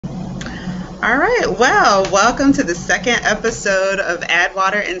All right. Well, welcome to the second episode of Add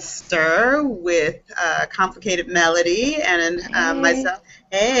Water and Stir with Complicated Melody and Hey, myself.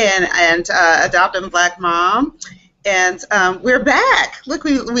 Hey, and Adoptive Black Mom. And we're back. Look,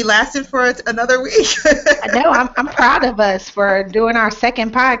 we lasted for another week. I know I'm proud of us for doing our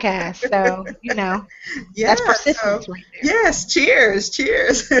second podcast. So, Yeah. that's So persistence right there. yes. Cheers.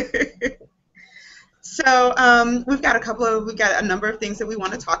 Cheers. So we've got a number of things that we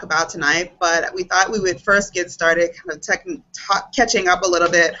want to talk about tonight, but we thought we would first get started kind of catching up a little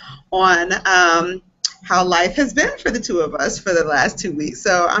bit on how life has been for the two of us for the last 2 weeks.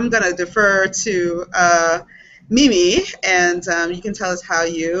 So I'm going to defer to Mimi, and you can tell us how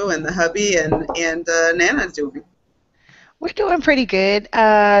you and the hubby and Nana's doing. We're doing pretty good.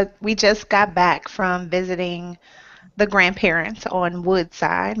 We just got back from visiting the grandparents on Wood's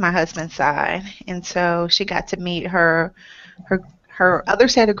side, my husband's side, and so she got to meet her other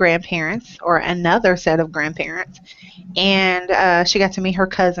set of grandparents or another set of grandparents, and she got to meet her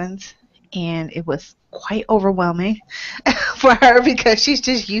cousins, and it was quite overwhelming for her because she's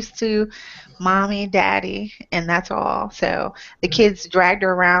just used to mommy, daddy, and that's all. So the kids dragged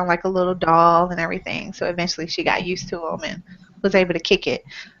her around like a little doll and everything. So eventually she got used to them and was able to kick it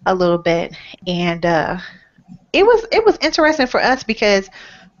a little bit. And it was interesting for us because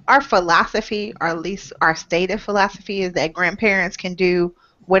our philosophy, or at least our stated philosophy, is that grandparents can do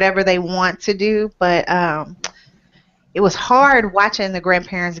whatever they want to do, but it was hard watching the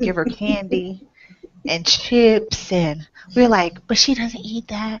grandparents give her candy and chips, and we were like, but she doesn't eat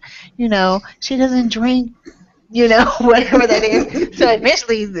that, she doesn't drink, whatever that is. So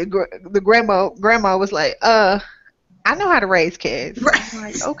eventually the grandma was like, I know how to raise kids. I'm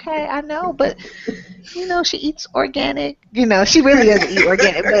Right. like, okay, I know, but she eats organic. She really doesn't eat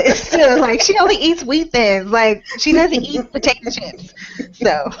organic, but it's still like she only eats wheat thins. Like she doesn't eat potato chips.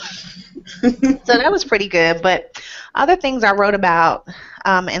 So that was pretty good. But other things I wrote about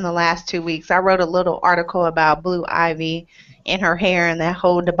in the last 2 weeks, I wrote a little article about Blue Ivy and her hair and that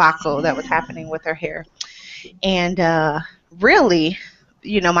whole debacle that was happening with her hair. And really,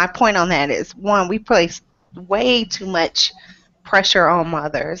 my point on that is, one, we place way too much pressure on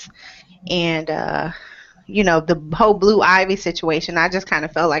mothers. And, the whole Blue Ivy situation, I just kind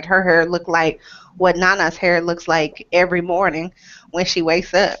of felt like her hair looked like what Nana's hair looks like every morning when she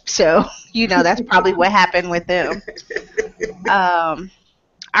wakes up. So, that's probably what happened with them.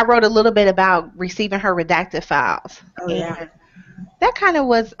 I wrote a little bit about receiving her redacted files. Oh yeah. And that kind of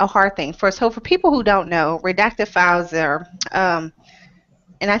was a hard thing for us. So for people who don't know, redacted files are, and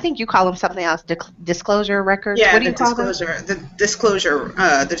I think you call them something else, disclosure records. Yeah, What do you call them? the disclosure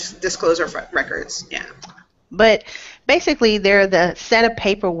records. Yeah. But basically, they're the set of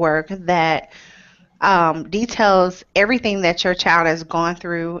paperwork that details everything that your child has gone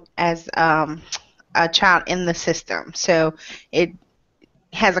through as a child in the system. So it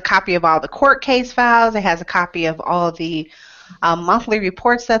has a copy of all the court case files. It has a copy of all the monthly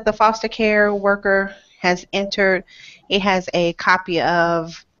reports that the foster care worker has entered. It has a copy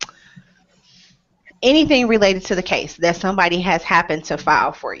of anything related to the case that somebody has happened to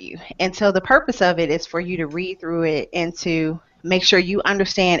file for you. And so the purpose of it is for you to read through it and to make sure you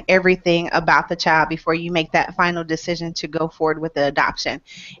understand everything about the child before you make that final decision to go forward with the adoption.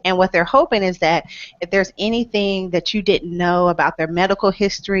 And what they're hoping is that if there's anything that you didn't know about their medical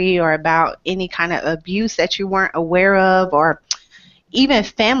history or about any kind of abuse that you weren't aware of, or even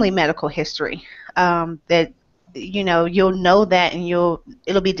family medical history, that you'll know that, and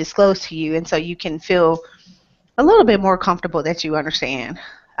it'll be disclosed to you, and so you can feel a little bit more comfortable that you understand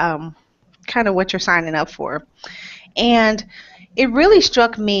kind of what you're signing up for. And it really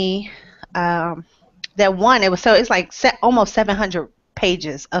struck me that one, it's like almost 700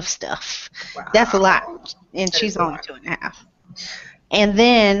 pages of stuff. That's a Wow. lot, and That is she's a only lot. 2.5. And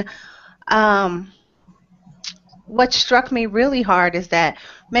then what struck me really hard is that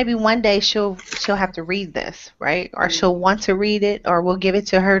maybe one day she'll have to read this, right? Or she'll want to read it, or we'll give it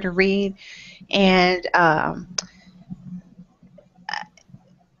to her to read. And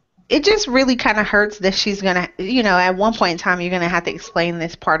it just really kind of hurts that she's going to, at one point in time, you're going to have to explain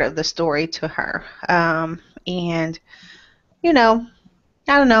this part of the story to her. And, I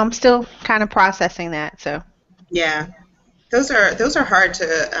don't know, I'm still kind of processing that. So, Yeah. Those are hard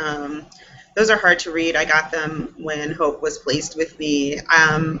to read. I got them when Hope was placed with me.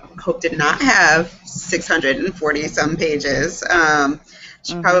 Hope did not have 640 some pages.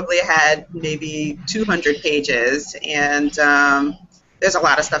 She mhm. probably had maybe 200 pages, and there's a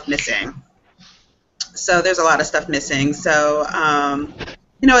lot of stuff missing. So there's a lot of stuff missing. So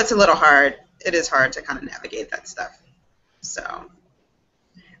it's a little hard. It is hard to kind of navigate that stuff. So.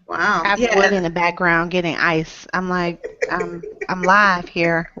 Wow. I have Wood Yeah. in the background getting ice. I'm like, I'm live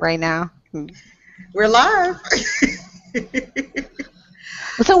here right now. We're live.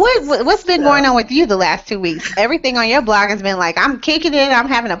 So what's been going So, on with you the last 2 weeks? Everything on your blog has been like, I'm kicking it, I'm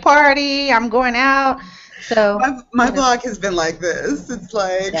having a party, I'm going out. So, my blog has been like this. It's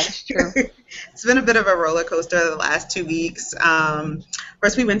like that is true. it's been a bit of a roller coaster the last 2 weeks.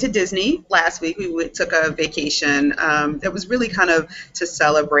 First, we went to Disney last week. Took a vacation. It was really kind of to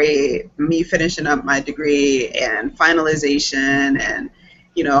celebrate me finishing up my degree and finalization and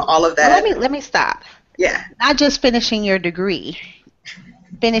all of Well, let that. me stop. Yeah. Not just finishing your degree,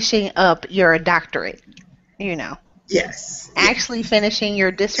 finishing up your doctorate, you know, Yes. actually Yes. finishing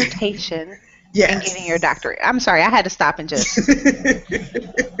your dissertation and getting your Yes. doctorate. I'm sorry, I had to stop and just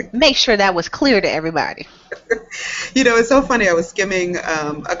make sure that was clear to everybody. It's so funny. I was skimming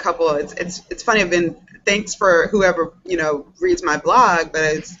a couple. It's funny. Thanks for whoever reads my blog, but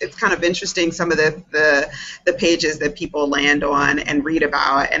it's kind of interesting some of the pages that people land on and read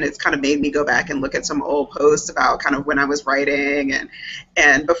about, and it's kind of made me go back and look at some old posts about kind of when I was writing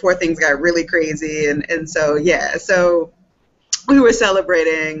and before things got really crazy, and so yeah, so we were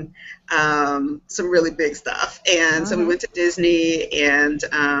celebrating some really big stuff. And so we Hmm. went to Disney, and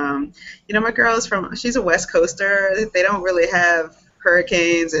my girl she's a West Coaster. They don't really have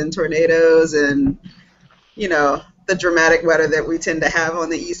hurricanes and tornadoes and the dramatic weather that we tend to have on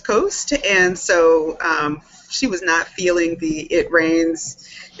the East Coast. And so she was not feeling it rains.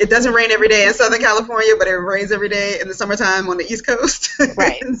 It doesn't rain every day in Southern California, but it rains every day in the summertime on the East Coast.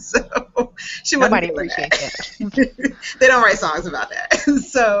 Right. And so she wasn't Nobody feeling appreciates that. that. They don't write songs about that.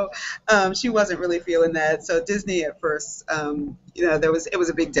 So she wasn't really feeling that. So Disney at first, it was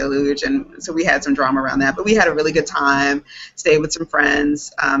a big deluge, and so we had some drama around that. But we had a really good time, stayed with some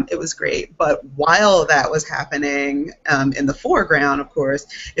friends. It was great. But while that was happening, in the foreground, of course,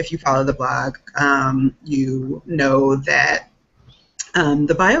 if you follow the blog, you know that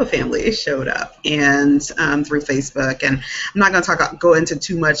the Bio family showed up and through Facebook, and I'm not going to go into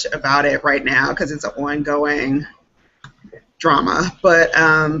too much about it right now because it's an ongoing drama. But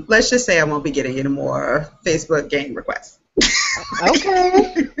let's just say I won't be getting any more Facebook gang requests.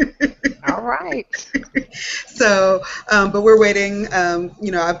 Okay. All right. So, but we're waiting.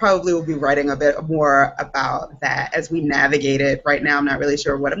 I probably will be writing a bit more about that as we navigate it. Right now, I'm not really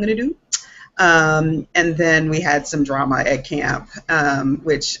sure what I'm going to do. And then we had some drama at camp,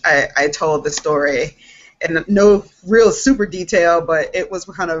 which I told the story in no real super detail, but it was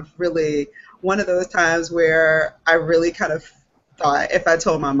kind of really one of those times where I really kind of thought if I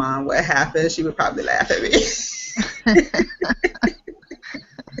told my mom what happened, she would probably laugh at me.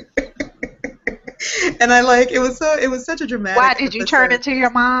 And it was such a Why dramatic did you turn episode. into your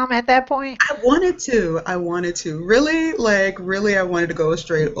mom at that point? I wanted to. Really, I wanted to go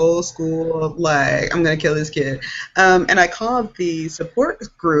straight old school, like, I'm going to kill this kid. And I called the support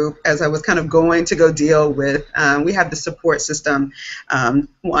group as I was kind of going to go deal with, we have the support system,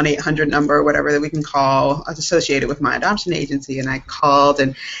 1-800 number or whatever that we can call associated with my adoption agency. And I called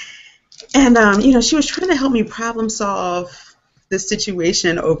and she was trying to help me problem solve this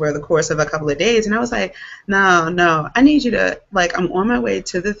situation over the course of a couple of days. And I was like, no, I need you to, I'm on my way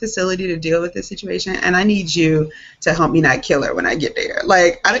to the facility to deal with this situation, and I need you to help me not kill her when I get there.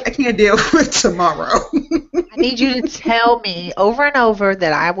 I can't deal with tomorrow. I need you to tell me over and over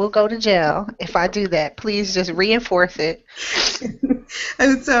that I will go to jail if I do that. Please just reinforce it.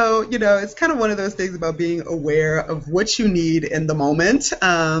 And so, it's kind of one of those things about being aware of what you need in the moment.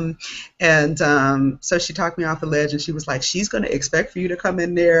 So she talked me off the ledge, and she was like, she's going to expect for you to come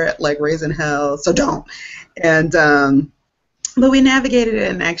in there like raising hell, so don't. And but we navigated it,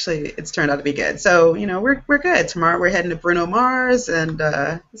 and actually it's turned out to be good. So, we're good. Tomorrow we're heading to Bruno Mars, and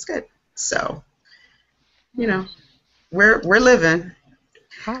it's good. So, we're living.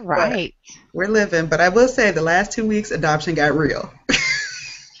 All But right. we're living. But I will say the last 2 weeks adoption got real.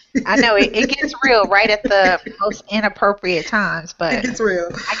 I know it gets real right at the most inappropriate times, It but gets real.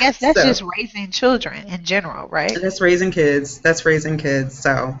 I guess that's So just raising children in general, right? that's raising kids. That's raising kids.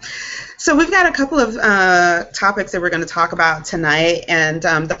 So we've got a couple of topics that we're going to talk about tonight, and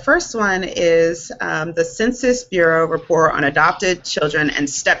the first one is the Census Bureau report on adopted children and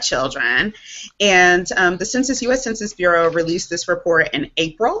stepchildren. And the US Census Bureau released this report in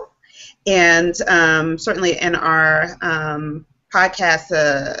April, and certainly in our podcast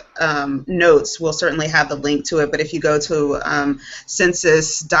notes, we'll certainly have the link to it. But if you go to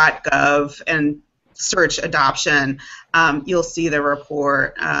census.gov and search adoption, you'll see the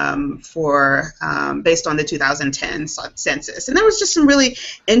report for based on the 2010 census. And there was just some really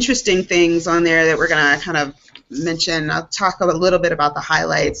interesting things on there that we're going to kind of I'll talk a little bit about the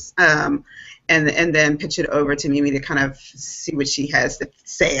highlights, and then pitch it over to Mimi to kind of see what she has to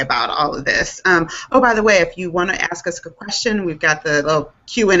say about all of this. Oh, by the way, if you want to ask us a question, we've got the little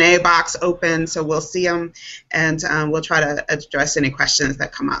Q&A box open, so we'll see them, and we'll try to address any questions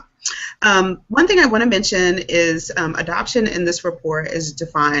that come up. One thing I want to mention is adoption in this report is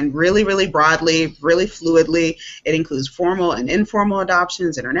defined really, really broadly, really fluidly. It includes formal and informal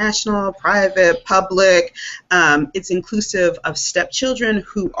adoptions, international, private, public. It's inclusive of stepchildren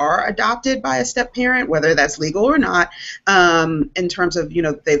who are adopted by a step-parent, whether that's legal or not, in terms of,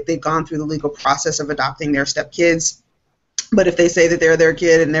 they've gone through the legal process of adopting their stepkids. But if they say that they're their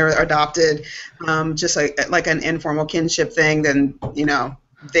kid and they're adopted, just like an informal kinship thing, then,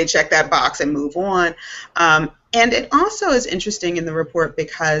 they check that box and move on. And it also is interesting in the report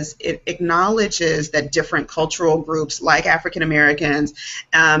because it acknowledges that different cultural groups like African Americans,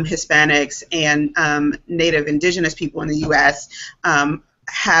 Hispanics, and Native Indigenous people in the U.S.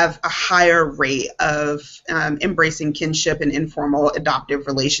 Have a higher rate of embracing kinship and informal adoptive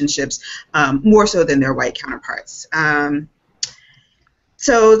relationships, more so than their white counterparts.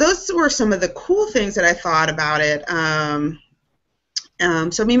 So those were some of the cool things that I thought about it.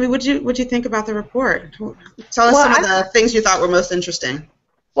 So Mimi, what'd you think about the report? Tell us some of the things you thought were most interesting.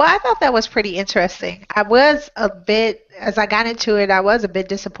 Well, I thought that was pretty interesting. I was a bit, as I got into it, I was a bit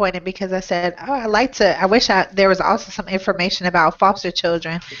disappointed because I said, I wish there was also some information about foster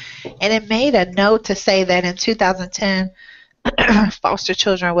children. And it made a note to say that in 2010, foster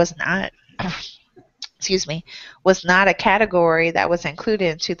children was not a category that was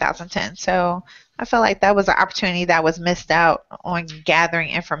included in 2010. So I felt like that was an opportunity that was missed out on gathering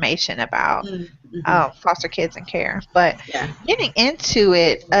information about foster kids and care. But getting into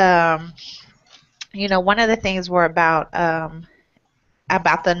it, one of the things were about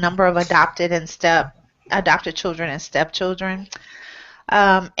the number of adopted children and stepchildren.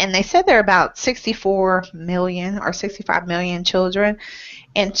 And they said there are about 64 million or 65 million children,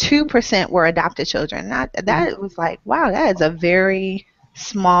 and 2% were adopted children. That was like, wow, that is a very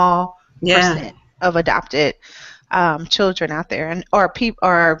small percent of adopted children out there, or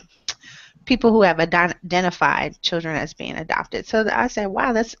people who have identified children as being adopted. So I said,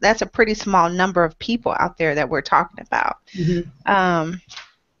 wow, that's a pretty small number of people out there that we're talking about. And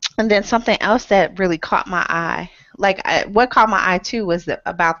then something else that really caught my eye, what caught my eye too, was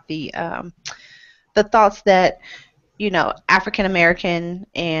about the thoughts that African American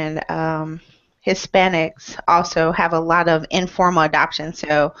and Hispanics also have a lot of informal adoption.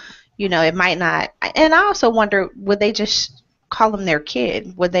 So it might not. And I also wonder, would they just call them their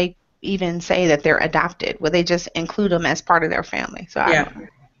kid? Would they even say that they're adopted? Would they just include them as part of their family? So I don't know.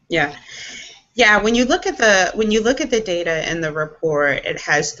 Yeah, when you look at the data in the report, it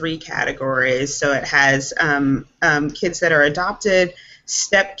has 3 categories. So it has kids that are adopted,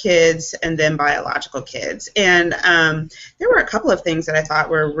 step kids, and then biological kids. And there were a couple of things that I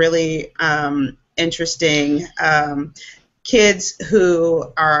thought were really interesting. Kids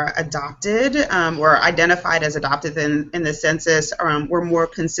who are adopted or identified as adopted in the census were more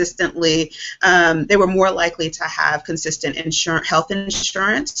consistently, they were more likely to have consistent health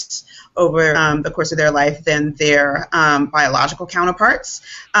insurance over the course of their life than their biological counterparts.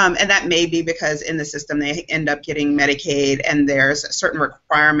 And that may be because in the system they end up getting Medicaid, and there's certain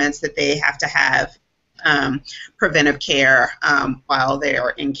requirements that they have to have preventive care while they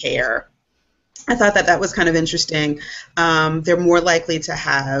are in care. I thought that was kind of interesting. They're more likely to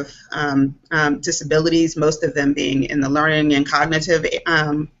have disabilities, most of them being in the learning and cognitive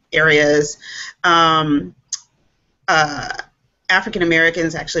areas. African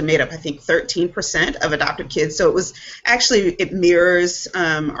Americans actually made up, I think, 13% of adopted kids. So it mirrors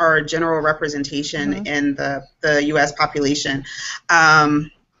our general representation in the U.S. population.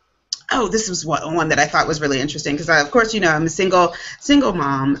 This was one that I thought was really interesting because, of course, I'm a single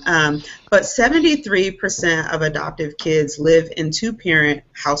mom, but 73% of adoptive kids live in 2-parent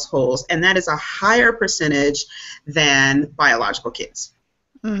households, and that is a higher percentage than biological kids.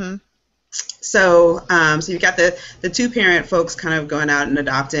 So you've got the 2-parent folks kind of going out and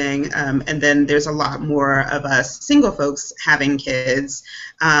adopting, and then there's a lot more of us single folks having kids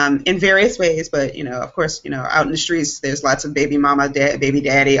in various ways. But of course, out in the streets, there's lots of baby mama, baby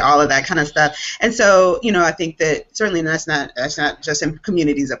daddy, all of that kind of stuff. And so I think that certainly that's not just in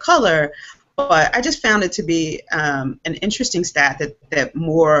communities of color. But I just found it to be an interesting stat that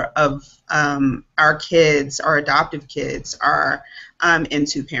more of our kids, our adoptive kids, are in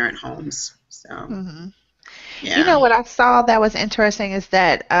 2-parent homes. So, what I saw that was interesting is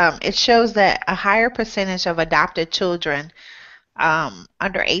that it shows that a higher percentage of adopted children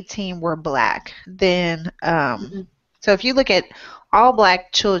under 18 were black. Then, Mhm. so if you look at all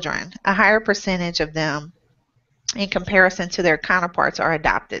black children, a higher percentage of them in comparison to their counterparts are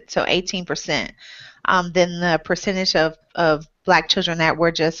adopted. So 18%. Then the percentage of black children that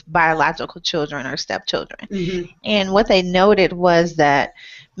were just biological children or stepchildren. Mhm. And what they noted was that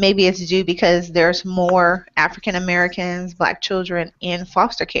maybe it's due because there's more African Americans, black children in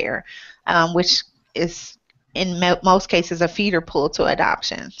foster care, which is in most cases a feeder pool to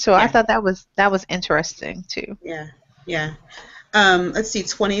adoption. So I Yeah. thought that was interesting too. Yeah. Yeah. Let's see,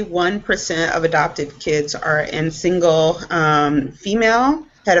 21% of adopted kids are in single female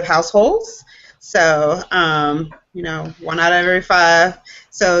head of households. So, 1 out of every 5.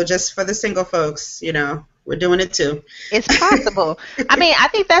 So just for the single folks, we're doing it too. It's possible. I mean,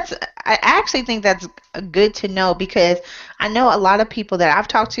 I actually think that's good to know because I know a lot of people that I've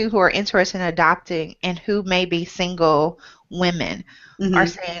talked to who are interested in adopting and who may be single women are Hmm.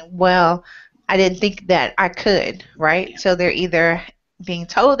 saying, well, I didn't think that I could, right? So they're either being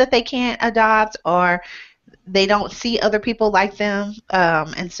told that they can't adopt or they don't see other people like them,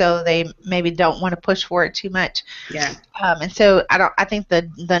 and so they maybe don't want to push for it too much. Yeah. And so I think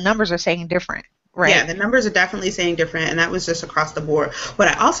the numbers are saying different, Yeah, right? the numbers are definitely saying different, and that was just across the board. What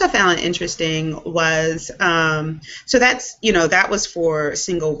I also found interesting was, so that was for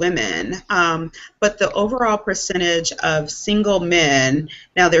single women, but the overall percentage of single men,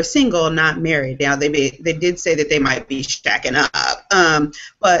 now they're single, not married. Now they did say that they might be shacking up,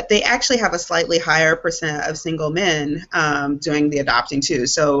 but they actually have a slightly higher percent of single men doing the adopting too.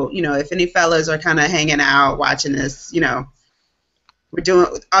 So, if any fellas are kind of hanging out watching this, we're doing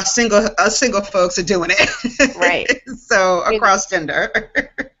us single folks are doing Right. it. So across gender.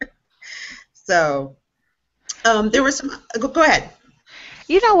 So there were some. Go ahead.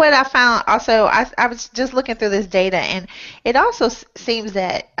 You know what I found also? I was just looking through this data, and it also seems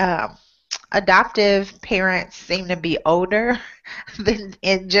that adoptive parents seem to be older than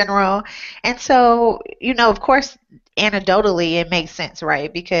in general. And so, of course, anecdotally, it makes sense,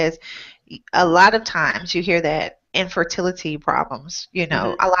 right? Because a lot of times you hear that infertility problems, Hmm.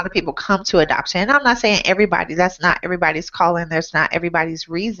 a lot of people come to adoption. And I'm not saying everybody, that's not everybody's calling, there's not everybody's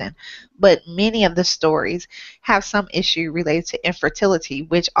reason, but many of the stories have some issue related to infertility,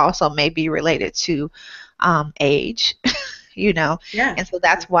 which also may be related to age, Yeah. and so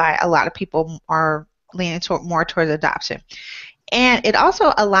that's why a lot of people are leaning more towards adoption. And it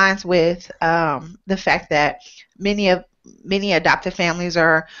also aligns with the fact that many adopted families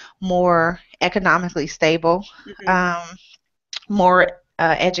are more economically stable, Hmm. um, more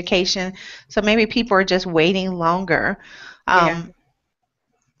education. So maybe people are just Yeah. um,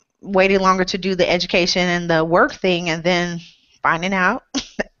 waiting longer to do the education and the work thing, and then finding out,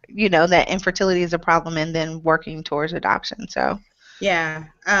 that infertility is a problem, and then working towards adoption. So. Yeah.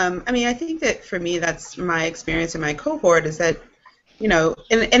 I mean, I think that for me, that's my experience in my cohort is that,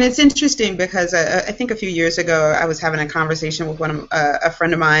 and it's interesting because I think a few years ago I was having a conversation with a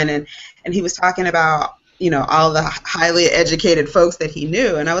friend of mine, and he was talking about, all the highly educated folks that he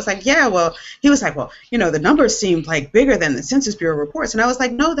knew. And I was like, yeah, well, he was like, well, the numbers seemed like bigger than the Census Bureau reports. And I was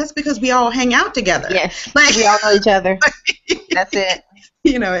like, no, that's because we all hang out together. Yes, Like, we all know each other. That's it.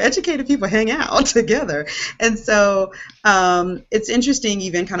 educated people hang out together. And so it's interesting,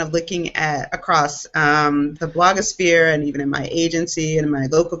 even kind of looking at across the blogosphere and even in my agency and in my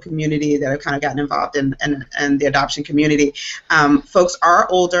local community that I've kind of gotten involved in the adoption community. Folks are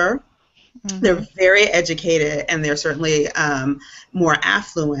older. They're Hmm. very educated, and they're certainly more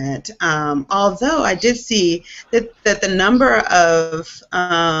affluent. Although I did see that the number of,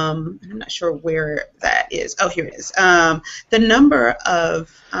 I'm not sure where that is. Oh, here it is. The number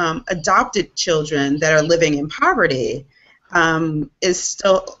of adopted children that are living in poverty is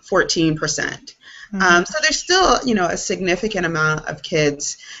still 14%. Hmm. So there's still, a significant amount of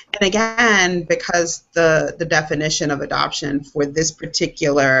kids. And again, because the definition of adoption for this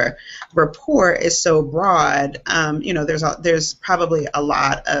particular report is so broad, there's probably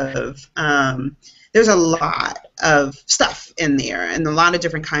there's a lot of stuff in there, and a lot of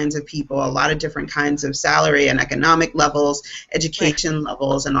different kinds of people, a lot of different kinds of salary and economic levels, Right. education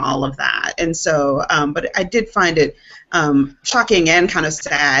levels, and all of that. And so, but I did find it shocking and kind of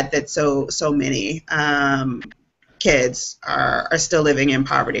sad that so many kids are still living in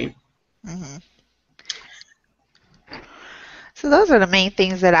poverty. Hmm. So those are the main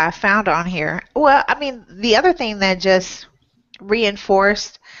things that I found on here. Well, I mean, the other thing that just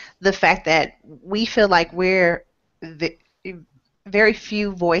reinforced the fact that we feel like we're the very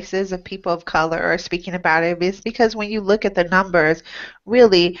few voices of people of color are speaking about it is because when you look at the numbers,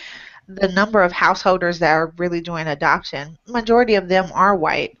 really the number of householders that are really doing adoption, majority of them are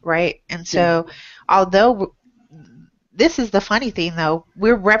white, right? And Yeah. so, although this is the funny thing though,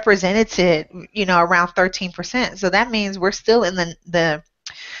 we're represented, around 13%. So that means we're still in the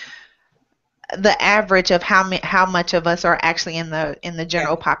average of how much of us are actually in the Yeah.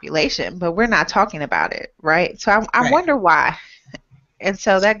 general population, but we're not talking about it, right? So I Right. wonder why. And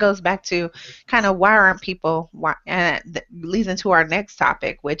so that goes back to kind of why aren't people, why, and that leads into our next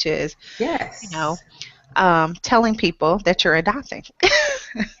topic, which is, you know, Yes. telling people that you're adopting.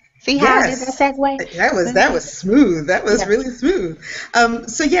 See how I did that Yes. segue? That was smooth. That was Yeah. really smooth.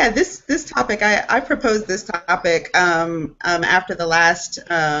 So yeah, this topic I proposed this topic after the last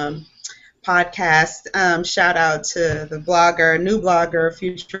podcast. Shout out to the new blogger,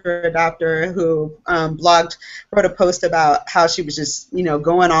 future adopter, who wrote a post about how she was just,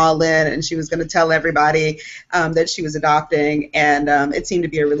 going all in, and she was going to tell everybody that she was adopting, and it seemed to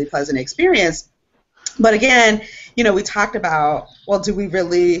be a really pleasant experience. But again, we talked about, well, do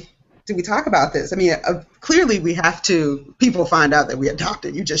we talk about this? I mean, clearly we have to. People find out that we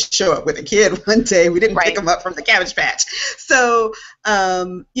adopted. You just show up with a kid one day. We didn't pick Right. them up from the Cabbage Patch. So,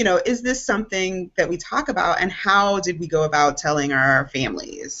 is this something that we talk about, and how did we go about telling our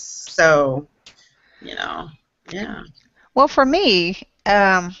families? So, yeah. Well, for me,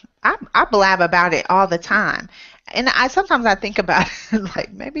 I blab about it all the time. And sometimes I think about it,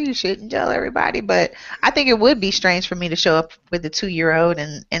 like maybe you shouldn't tell everybody, but I think it would be strange for me to show up with a 2-year-old,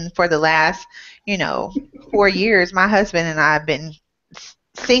 and for the last, 4 years, my husband and I have been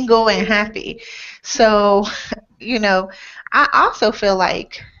single and happy. So, you know, I also feel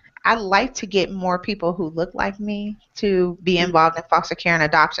like I like to get more people who look like me to be involved in foster care and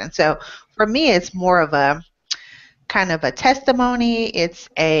adoption. So for me, it's more of a kind of a testimony. It's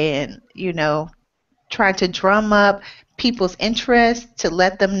trying to drum up people's interest to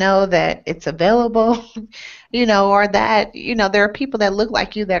let them know that it's available, or that, there are people that look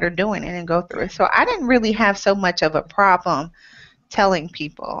like you that are doing it and go through it. So I didn't really have so much of a problem telling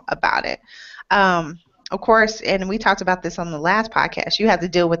people about it. Of course, and we talked about this on the last podcast, you have to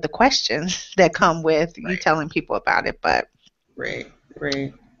deal with the questions that come with you Right. telling people about it. But Right.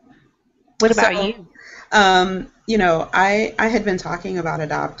 Right. what about So, you? I had been talking about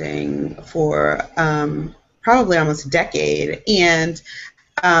adopting for probably almost a decade, and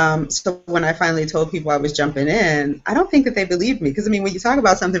so when I finally told people I was jumping in, I don't think that they believed me, because I mean, when you talk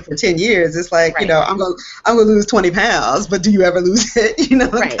about something for 10 years, it's like, Right. I'm gonna lose 20 pounds, but do you ever lose it?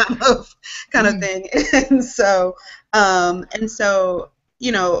 Right. kind of Mhm. thing. And so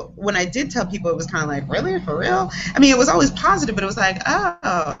when I did tell people, it was kind of like, really, for real? I mean, it was always positive, but it was like,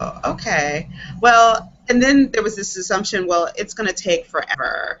 oh, okay. Well, and then there was this assumption, well, it's going to take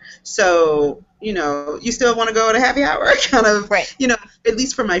forever. So, you still want to go to happy hour? Kind of, Right. at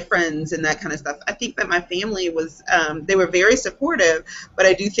least for my friends and that kind of stuff. I think that my family was, they were very supportive, but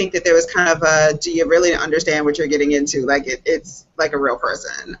I do think that there was kind of a, do you really understand what you're getting into? Like, it's like a real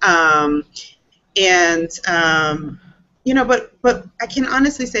person. And but I can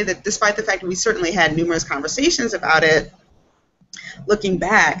honestly say that despite the fact that we certainly had numerous conversations about it, looking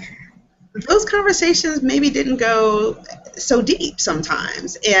back, those conversations maybe didn't go so deep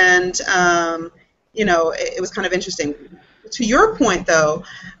sometimes. And it was kind of interesting. To your point, though,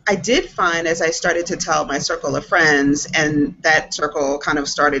 I did find, as I started to tell my circle of friends, and that circle kind of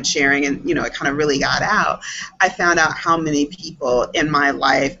started sharing, and it kind of really got out, I found out how many people in my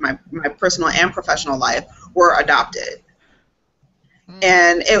life, my personal and professional life, were adopted.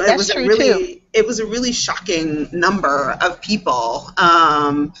 And it That's was a true too. really shocking number of people.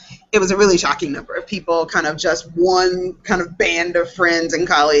 It was a really shocking number of people, kind of just one kind of band of friends and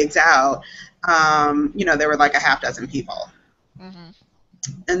colleagues out. There were like a half dozen people. Hmm.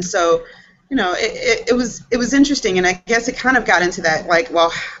 And so, it was interesting, and I guess it kind of got into that, like,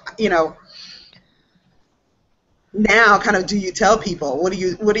 well, now, kind of, do you tell people? What do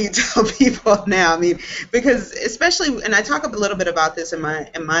you tell people now? I mean, because especially, and I talk a little bit about this in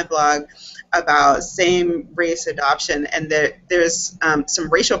my blog about same race adoption, and there's some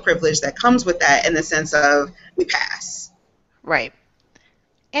racial privilege that comes with that, in the sense of, we pass. Right.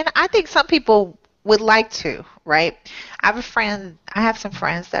 And I think some people would like to, right? I have some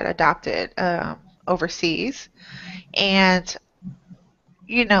friends that adopted overseas, and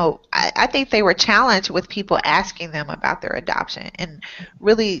I think they were challenged with people asking them about their adoption, and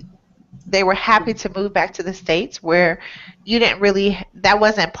really they were happy to move back to the States where you didn't really, that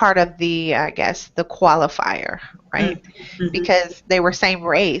wasn't part of the, I guess, the qualifier, right? Mm-hmm. Because they were same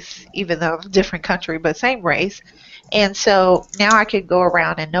race, even though different country, but same race. And so now I could go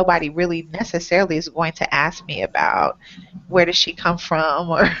around and nobody really necessarily is going to ask me about where does she come from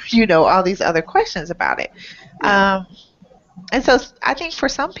or, all these other questions about it. Yeah. And so I think for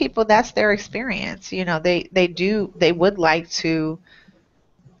some people that's their experience. They would like to,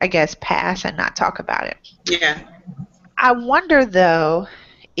 I guess, pass and not talk about it. Yeah. I wonder though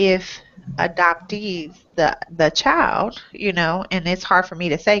if adoptees, the child, and it's hard for me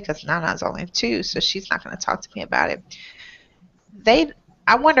to say because Nana's only 2, so she's not going to talk to me about it. They,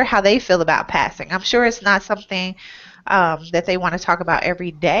 I wonder how they feel about passing. I'm sure it's not something that they want to talk about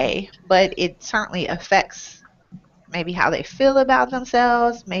every day, but it certainly affects maybe how they feel about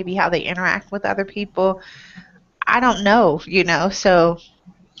themselves, maybe how they interact with other people. I don't know. So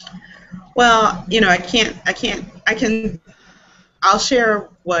Well, I'll share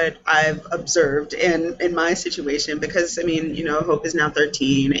what I've observed in my situation because I mean, Hope is now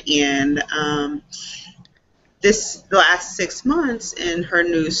 13, and this last 6 months in her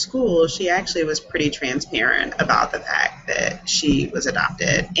new school, she actually was pretty transparent about the fact that she was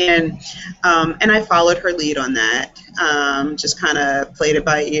adopted, and I followed her lead on that. Just kind of played it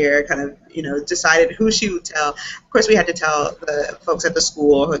by ear, kind of decided who she would tell. Of course, we had to tell the folks at the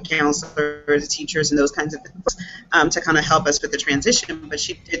school, her counselors, teachers, and those kinds of things to kind of help us with the transition. But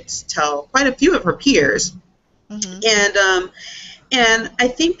she did tell quite a few of her peers, mhm. and I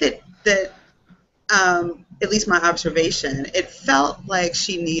think that at least my observation, it felt like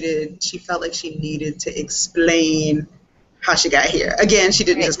she felt like she needed to explain how she got here. Again, she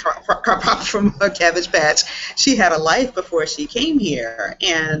didn't Right. just pop from a cabbage patch. She had a life before she came here,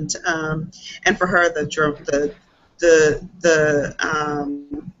 and for her, the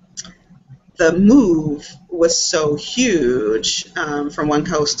move was so huge from one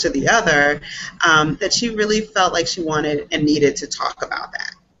coast to the other that she really felt like she wanted and needed to talk about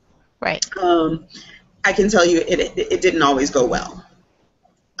that. Right. I can tell you it didn't always go well.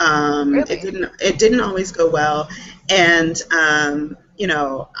 It Really. didn't always go well, and I'm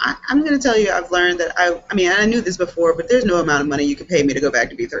going to tell you I've learned that I mean I knew this before, but there's no amount of money you could pay me to go back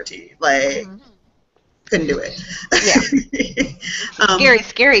to be 13. Like Mhm. couldn't do it. Yeah. It's a um, scary,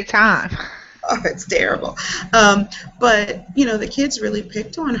 scary time. oh, it's terrible. But the kids really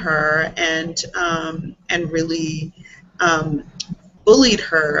picked on her and really um, bullied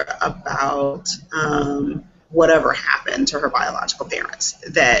her about whatever happened to her biological parents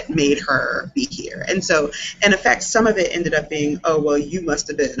that made her be here. And so, in effect, some of it ended up being, oh, well, you must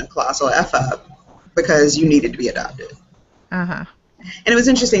have been a colossal F up because you needed to be adopted. Uh-huh. And it was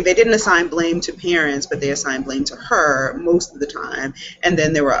interesting. They didn't assign blame to parents, but they assigned blame to her most of the time. And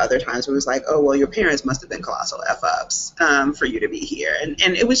then there were other times where it was like, oh, well, your parents must have been colossal F-ups for you to be here. And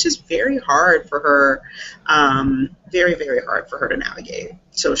it was just very hard for her, very, very hard for her to navigate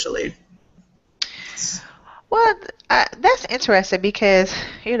socially. Well, that's interesting because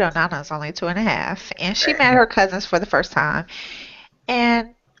Nana's only 2.5, and she Right. met her cousins for the first time,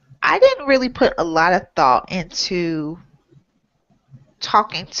 and I didn't really put a lot of thought into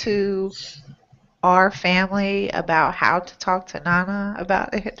talking to our family about how to talk to Nana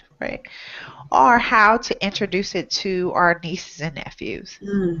about it, right? Or how to introduce it to our nieces and nephews.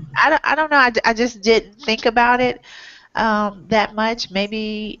 Mm. I don't know. I just didn't think about it that much.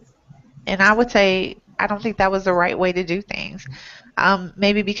 Maybe, and I would say I don't think that was the right way to do things.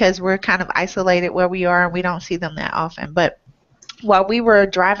 Maybe because we're kind of isolated where we are and we don't see them that often. But while we were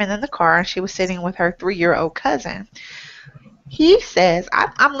driving in the car and she was sitting with her 3-year-old cousin, he says,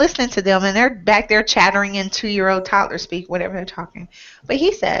 I'm listening to them and they're back there chattering in 2-year-old toddler speak, whatever they're talking. But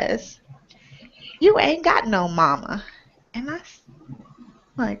he says, "You ain't got no mama." And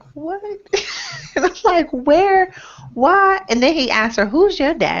like, what? And I'm like, where? Why? And then he asked her, "Who's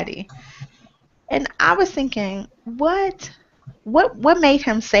your daddy?" And I was thinking, what made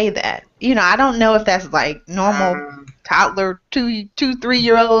him say that? I don't know if that's like normal Uh, toddler 2, 2,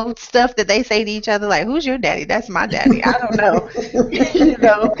 3-year-old stuff that they say to each other, like, "Who's your daddy?" "That's my daddy." I don't know,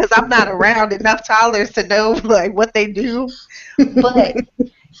 because I'm not around enough toddlers to know like what they do. But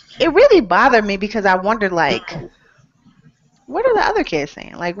it really bothered me because I wondered like, what are the other kids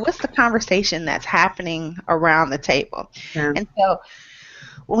saying? Like, what's the conversation that's happening around the table? yeah. And so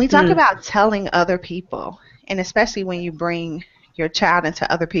when we talk Mm. about telling other people, and especially when you bring your child into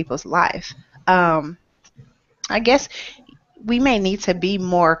other people's life, I guess we may need to be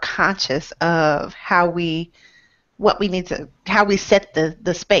more conscious of how we what we need to, how we set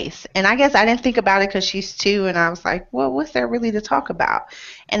the space. And I guess I didn't think about it because she's 2, and I was like, well, what's there really to talk about?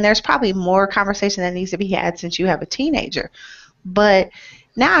 And there's probably more conversation that needs to be had since you have a teenager. But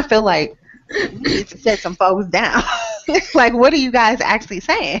now I feel like we need to set some folks down. Like, what are you guys actually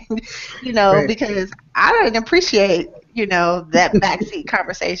saying? Right. Because I don't appreciate, that backseat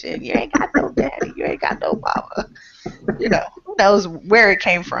conversation. You ain't got no daddy. You ain't got no mama. Who knows where it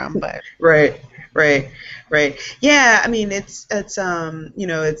came from, but. Right, right, right. Yeah, I mean it's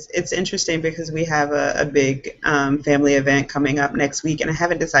interesting because we have a big family event coming up next week, and I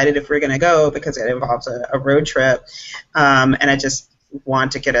haven't decided if we're going to go because it involves a road trip, and I just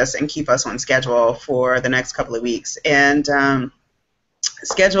want to get us and keep us on schedule for the next couple of weeks. And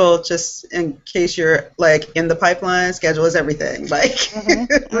schedule, just in case you're like in the pipeline, schedule is everything. Like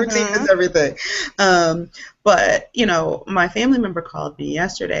routine is everything. But my family member called me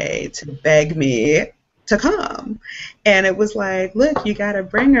yesterday to beg me to come, and it was like, look, you got to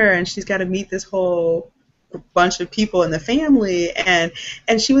bring her, and she's got to meet this whole bunch of people in the family, and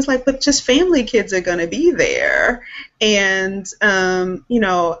she was like, but just family kids are going to be there, and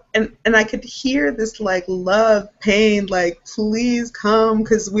and I could hear this like love pain, like, please come,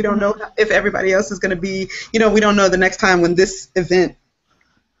 because we don't know if everybody else is going to be, we don't know the next time when this event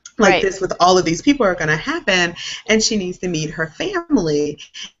like this with all of these people are going to happen, and she needs to meet her family.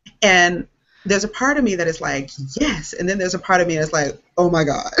 And there's a part of me that is like, yes, and then there's a part of me that's like, oh my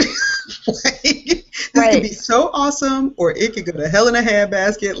God. Like, this could be so awesome, or it could go to hell in a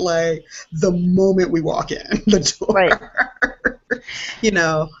handbasket, like, the moment we walk in the door.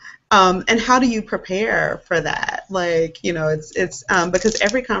 And how do you prepare for that? Like, it's because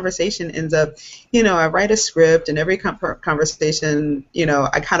every conversation ends up, I write a script, and every conversation,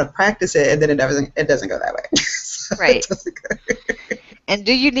 I kind of practice it, and then it doesn't go that way. So it doesn't go. And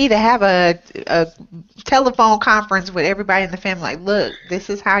do you need to have a telephone conference with everybody in the family? Like, look, this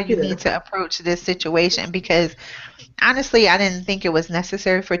is how you need to approach this situation. Because honestly, I didn't think it was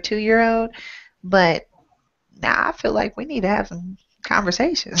necessary for a 2-year-old, but now I feel like we need to have some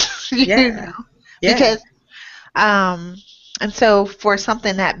conversations. Because and so for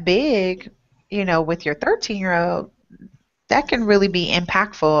something that big, with your 13-year-old, that can really be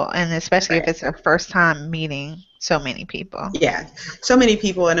impactful, and especially if it's a first time meeting so many people. Yeah, so many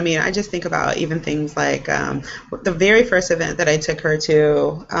people. And I mean, I just think about even things like the very first event that I took her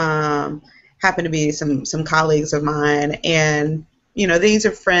to happened to be some colleagues of mine, and these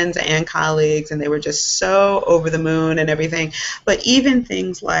are friends and colleagues, and they were just so over the moon and everything. But even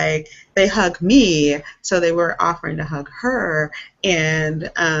things like they hug me, so they were offering to hug her, and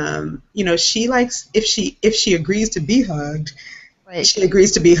she likes, if she agrees to be hugged, she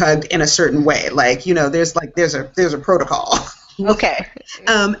agrees to be hugged in a certain way. Like, there's a protocol. Okay.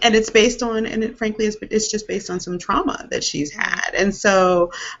 And it's based on, and it frankly it's just based on some trauma that she's had. And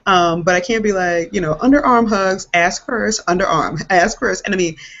so, but I can't be like, underarm hugs, ass first, underarm, ass first. And I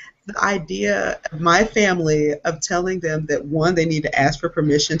mean, the idea of my family of telling them that, one, they need to ask for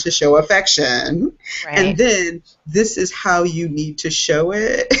permission to show affection, and then this is how you need to show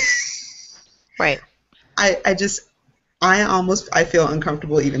it. Right. I feel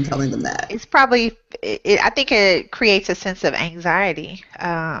uncomfortable even telling them that. It's probably, I think it creates a sense of anxiety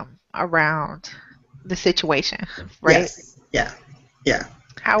around the situation, right? Yes. Yeah.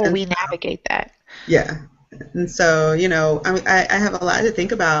 How will we navigate that? Yeah. And so, I have a lot to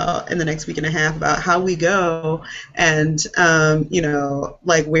think about in the next week and a half about how we go, and,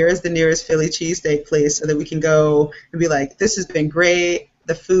 like, where is the nearest Philly cheesesteak place so that we can go and be like, this has been great.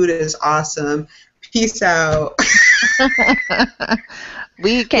 The food is awesome. Peace out.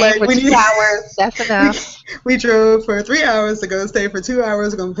 We came for 2 hours. That's enough. We drove for 3 hours to go stay for 2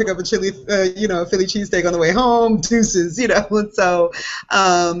 hours. We're going to pick up a Philly cheesesteak on the way home. Deuces, And so,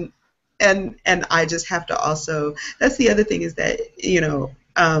 and I just have to also, that's the other thing, is that,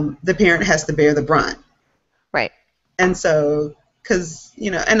 the parent has to bear the brunt. Right. And so, because,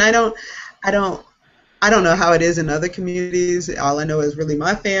 and I don't know how it is in other communities. All I know is really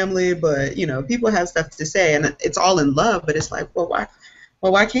my family, but, people have stuff to say, and it's all in love, but it's like, well,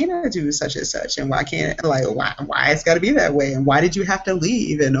 why can't I do such and such, and why can't, like, why it's got to be that way, and why did you have to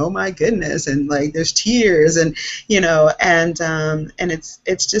leave, and oh my goodness, and like there's tears, and and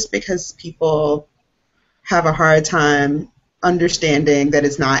it's just because people have a hard time understanding that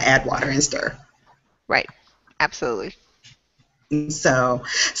it's not add water and stir. Right. Absolutely. So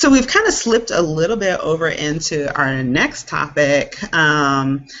we've kind of slipped a little bit over into our next topic,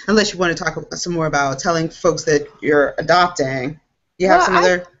 unless you want to talk some more about telling folks that you're adopting. You have some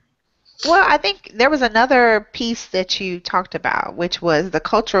other? Well, I think there was another piece that you talked about, which was the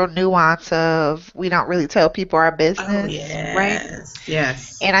cultural nuance of we don't really tell people our Oh, business, right? yes,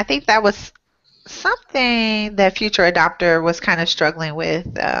 yes. And I think that was something that future adopter was kind of struggling with.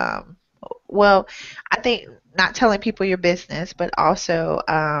 Well, I think not telling people your business, but also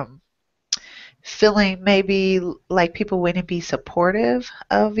feeling maybe like people wouldn't be supportive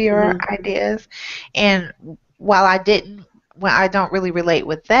of your Hmm. ideas. And while I didn't, well, I don't really relate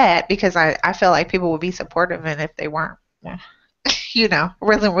with that because I feel like people would be supportive, and if they weren't, well,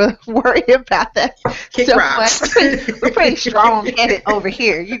 really worry about that Kick so rocks. much. We're pretty strong headed over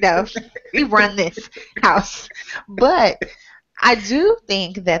here, we run this house. But I do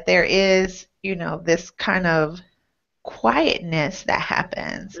think that there is, this kind of quietness that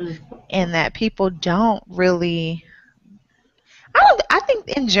happens Mm, and that people don't really I think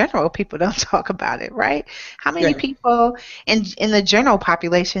in general people don't talk about it, right? How many right. people in the general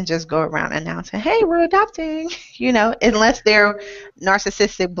population just go around announcing, "Hey, we're adopting," unless they're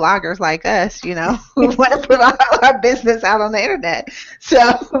narcissistic bloggers like us, who want to put our business out on the internet. So,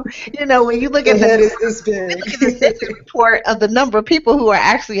 when you look The at the head number, is this we big. look at the census report of the number of people who are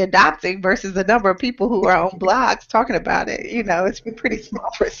actually adopting versus the number of people who are on blogs talking about it, it's a pretty small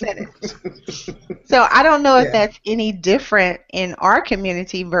percentage. So I don't know if Yeah. that's any different in our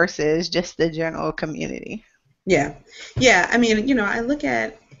community versus just the general community. Yeah. Yeah. I mean, I look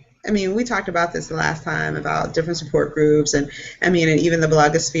at, I mean, we talked about this the last time about different support groups and I mean, and even the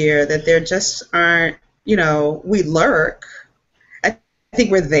blogosphere that there just aren't, we lurk. I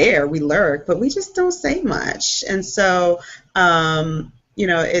think we're there, we lurk, but we just don't say much. And so,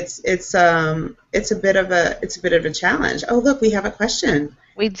 it's a bit of a challenge. Oh, look, we have a question.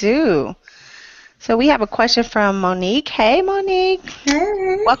 We do. So we have a question from Monique. Hey, Monique.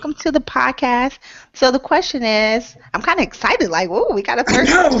 Hey. Welcome to the podcast. So the question is, I'm kind of excited, like, whoa, we got a I third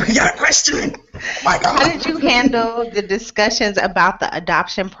know, question. we got a question. Oh my How God. did you handle the discussions about the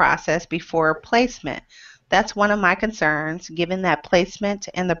adoption process before placement? That's one of my concerns, given that placement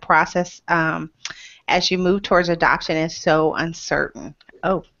and the process as you move towards adoption is so uncertain.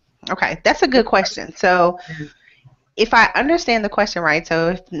 Oh, okay. That's a good question. So if I understand the question right, so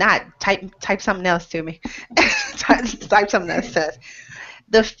if not, type something else to me. type something else to us.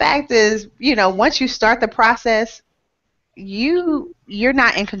 The fact is, once you start the process, you're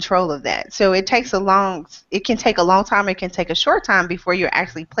not in control of that. So it can take a long time, it can take a short time before you're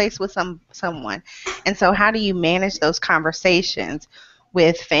actually placed with someone. And so how do you manage those conversations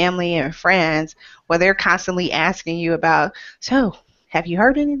with family and friends where they're constantly asking you about, so have you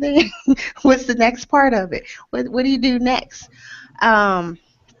heard anything? What's the next part of it? What do you do next? Um,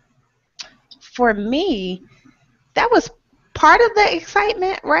 for me, that was part of the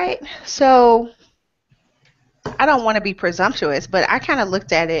excitement, right? So I don't want to be presumptuous, but I kind of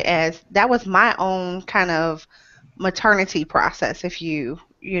looked at it as that was my own kind of maternity process, if you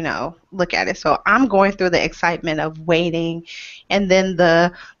look at it. So I'm going through the excitement of waiting and then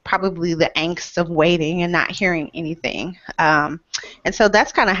probably the angst of waiting and not hearing anything. And so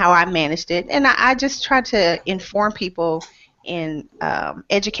that's kind of how I managed it. And I just try to inform people and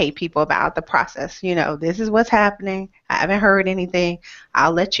educate people about the process. This is what's happening. I haven't heard anything.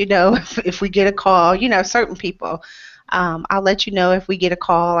 I'll let you know if we get a call. Certain people. I'll let you know if we get a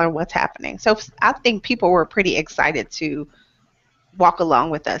call or what's happening. So I think people were pretty excited to walk along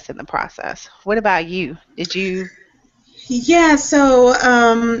with us in the process. What about you? Did you? Yeah, so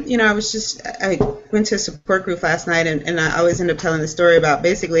I went to a support group last night, and I always end up telling the story about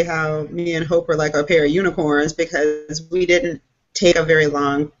basically how me and Hope were like a pair of unicorns because we didn't take a very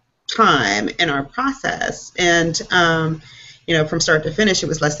long time in our process, and from start to finish, it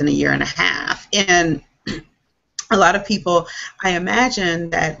was less than a year and a half, and a lot of people, I imagine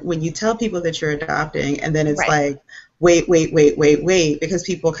that when you tell people that you're adopting and then it's Right. like, wait, wait, wait, wait, wait, because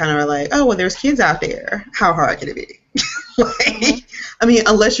people kind of are like, oh, well, there's kids out there. How hard can it be? Hmm. Like, I mean,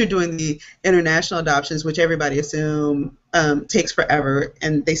 unless you're doing the international adoptions, which everybody assume takes forever,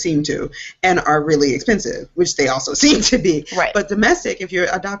 and they seem to, and are really expensive, which they also seem to be. Right. But domestic, if you're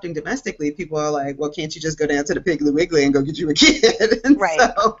adopting domestically, people are like, well, can't you just go down to the Piggly Wiggly and go get you a kid? And Right.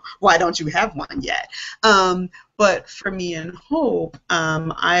 so why don't you have one yet? But for me and Hope,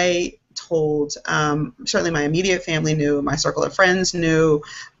 I told, certainly my immediate family knew, my circle of friends knew,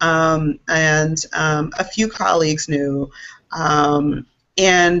 and a few colleagues knew.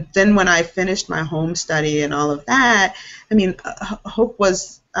 And then when I finished my home study and all of that, I mean, Hope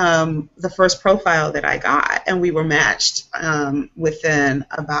was the first profile that I got, and we were matched within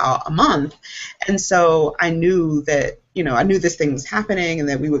about a month. And so I knew that, I knew this thing was happening and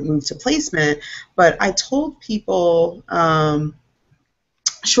that we would move to placement. But I told people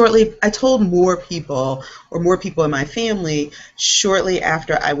I told more people, or more people in my family, shortly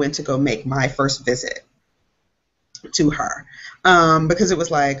after I went to go make my first visit to her. Because it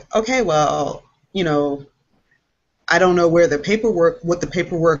was like, okay, well, you know, I don't know what the paperwork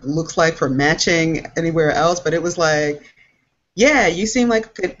looks like for matching anywhere else, but it was like, yeah, you seem like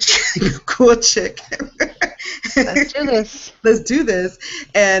a good, cool chick. Let's do this. Let's do this.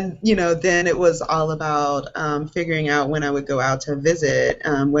 And, then it was all about figuring out when I would go out to visit,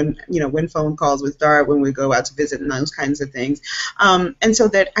 when phone calls would start, when we go out to visit, and those kinds of things. And so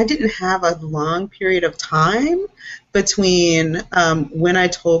that I didn't have a long period of time between when I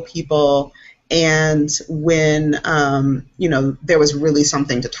told people and when there was really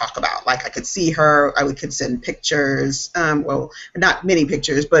something to talk about. Like I could see her, I could send pictures, well, not many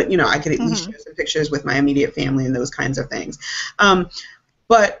pictures, but I could at least Hmm. share some pictures with my immediate family and those kinds of things.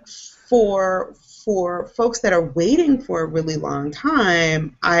 But for folks that are waiting for a really long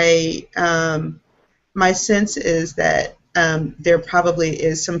time, I my sense is that there probably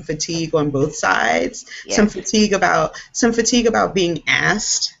is some fatigue on both sides, Yes. some fatigue about being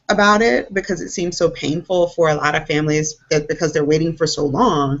asked about it because it seems so painful for a lot of families because they're waiting for so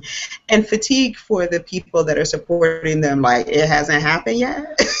long, and fatigue for the people that are supporting them, like it hasn't happened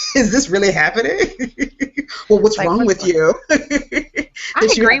yet. Is this really happening? Well, what's Like, wrong what's with going? you? I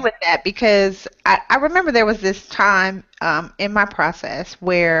That you agree have. with that because I remember there was this time in my process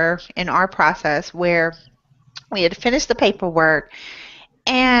in our process, where we had finished the paperwork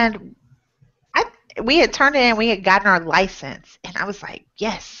and I, we had turned in, we had gotten our license. And I was like,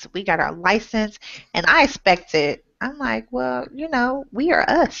 yes, we got our license. And I expected, I'm like, well, we are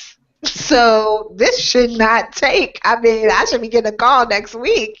us. So this should not take, I mean, I should be getting a call next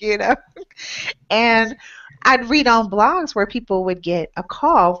week. And I'd read on blogs where people would get a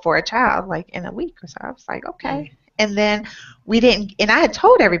call for a child like in a week or so. I was like, okay. And then we didn't, and I had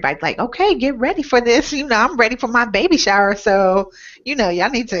told everybody, like, okay, get ready for this. I'm ready for my baby shower. So, y'all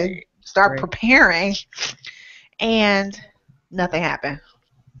need to Right, start right. preparing. And nothing happened.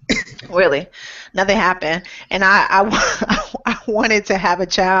 Really, nothing happened. And I wanted to have a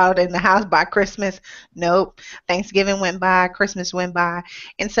child in the house by Christmas. Nope. Thanksgiving went by, Christmas went by.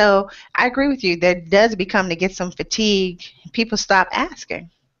 And so I agree with you. There does become to get some fatigue. People stop asking.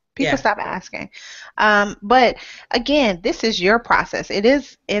 People Yeah, stop asking. But again, this is your process. It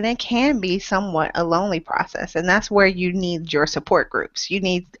is, and it can be somewhat a lonely process. And that's where you need your support groups. You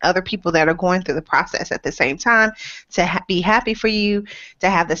need other people that are going through the process at the same time to be happy for you, to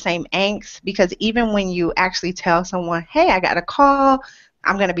have the same angst, because even when you actually tell someone, hey, I got a call,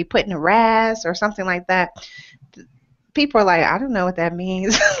 I'm going to be put in a RAS or something like that, people are like, I don't know what that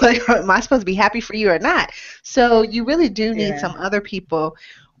means. Like, am I supposed to be happy for you or not? So you really do need yeah, some other people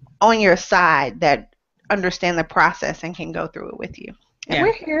on your side that understand the process and can go through it with you. And yeah,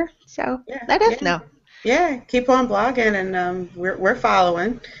 we're here, so yeah, let us yeah. know. Yeah, keep on blogging, and we're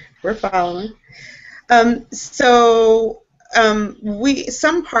following. We're following. So we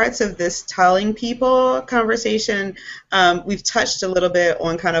some parts of this telling people conversation, we've touched a little bit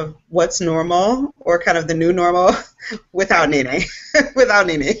on kind of what's normal or kind of the new normal without Right. Nene, without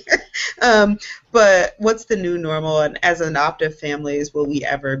Nene. Um, but what's the new normal, and as adoptive families, will we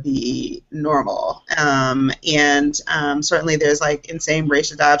ever be normal? And certainly there's like in same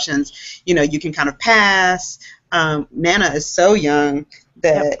race adoptions, you can kind of pass. Nana is so young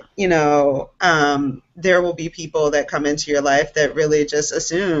Yep. that there will be people that come into your life that really just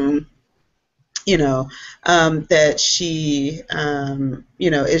assume you know that she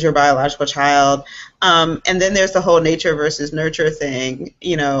is your biological child, and then there's the whole nature versus nurture thing,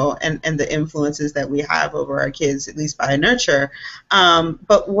 and the influences that we have over our kids, at least by nurture.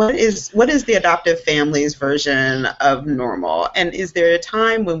 But what is the adoptive family's version of normal, and is there a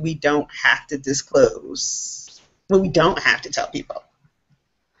time when we don't have to disclose, when we don't have to tell people?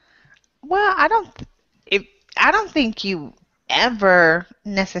 Well, if I don't think you ever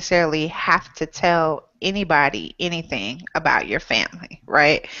necessarily have to tell anybody anything about your family,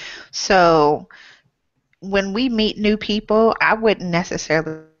 right? So when we meet new people, I wouldn't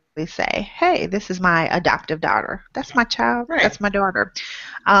necessarily say, "Hey, this is my adoptive daughter. That's my child. Right. That's my daughter,"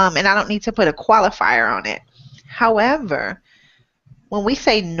 and I don't need to put a qualifier on it. However, when we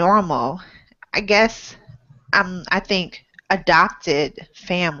say normal, I guess I think adoptive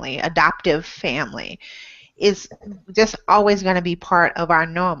family is just always going to be part of our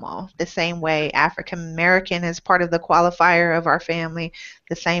normal. The same way African American is part of the qualifier of our family,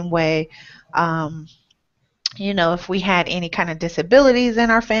 the same way, um, if we had any kind of disabilities in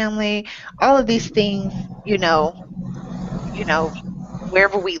our family, all of these things, you know,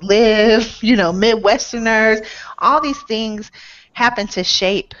 wherever we live, Midwesterners, all these things. happen to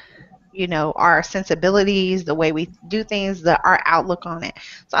shape, our sensibilities, the way we do things, our outlook on it.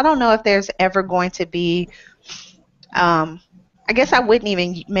 So I don't know if there's ever going to be, um, I guess I wouldn't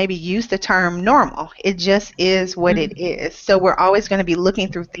even maybe use the term normal. It just is what it Mm-hmm. is. So we're always going to be looking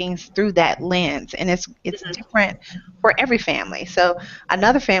through things through that lens, and it's different for every family. So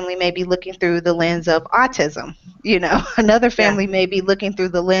another family may be looking through the lens of autism. Another Yeah. family may be looking through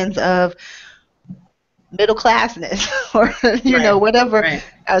the lens of middle classness or Right. whatever, Right.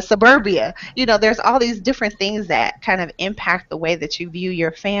 suburbia. There's all these different things that kind of impact the way that you view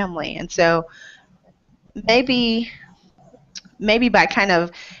your family. And so maybe by kind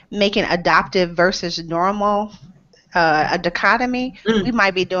of making adoptive versus normal a dichotomy, we Mm.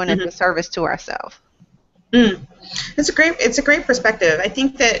 might be doing a Mm-hmm. disservice to ourselves. Mm. It's a great perspective. I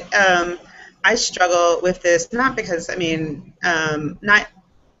think that I struggle with this not because not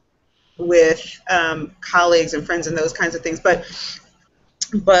with colleagues and friends and those kinds of things, but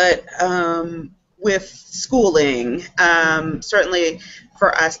with schooling, certainly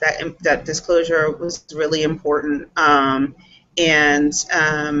for us that disclosure was really important. And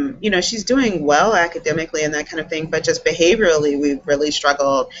she's doing well academically and that kind of thing, but just behaviorally, we've really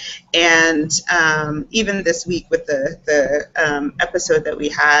struggled. And even this week with the episode that we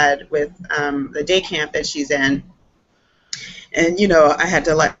had with the day camp that she's in, and I had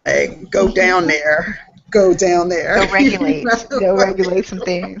to like go down there, Go regulate. Go regulate some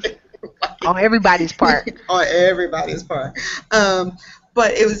things on everybody's part. on everybody's part. Um,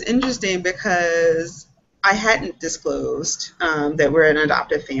 but it was interesting because I hadn't disclosed that we're an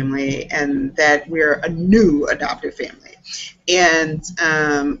adoptive family and that we're a new adoptive family. And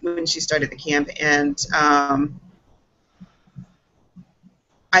when she started the camp, and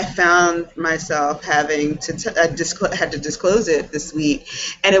I found myself having had to disclose it this week,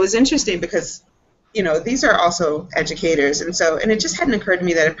 and it was interesting because these are also educators, and it just hadn't occurred to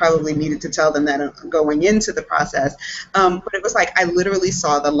me that I probably needed to tell them that going into the process. But it was like I literally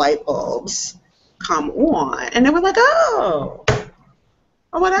saw the light bulbs come on, and they were like, oh.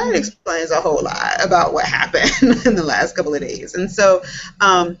 Well, that explains a whole lot about what happened in the last couple of days. And so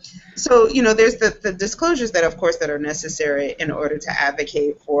there's the disclosures that, of course, that are necessary in order to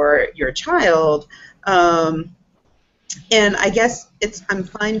advocate for your child. And I guess I'm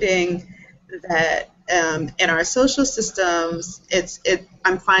finding that in our social systems,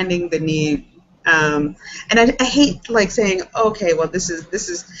 I'm finding the need. And I hate like saying, okay, well, this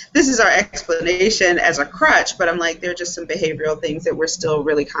is our explanation as a crutch, but I'm like, there are just some behavioral things that we're still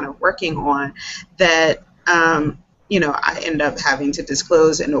really kind of working on that I end up having to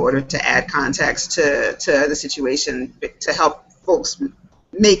disclose in order to add context to the situation to help folks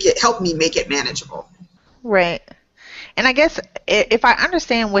help me make it manageable. Right. And I guess if I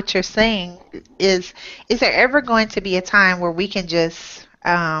understand what you're saying, is there ever going to be a time where we can just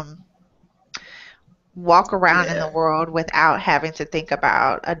walk around in the Yeah. world without having to think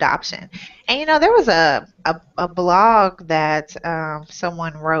about adoption? And there was a blog that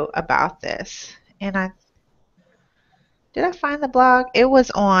someone wrote about this, and I did I find the blog? It was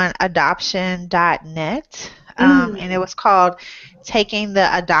on adoption.net, and it Mm. was called "Taking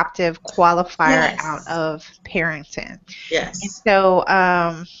the Adoptive Qualifier Out Yes. of Parenting." And Yes. so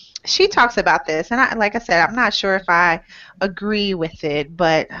she talks about this, and like I said, I'm not sure if I agree with it,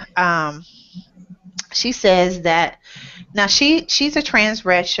 but she says that now she's a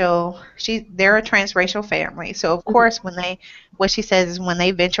transracial. They're a transracial family, so of Mhm. course what she says is when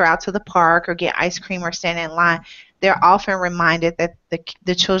they venture out to the park or get ice cream or stand in line, they're often reminded that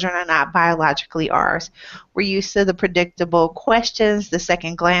the children are not biologically ours. We're used to the predictable questions, the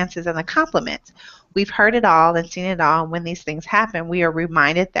second glances, and the compliments. We've heard it all and seen it all. And when these things happen, we are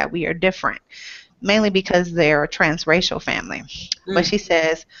reminded that we are different, mainly because they're a transracial family. But Mm. she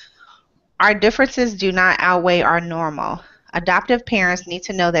says, our differences do not outweigh our normal. Adoptive parents need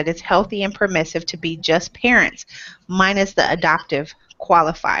to know that it's healthy and permissive to be just parents, minus the adoptive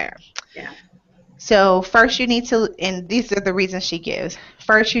qualifier. Yeah. So, first, you need to, and these are the reasons she gives.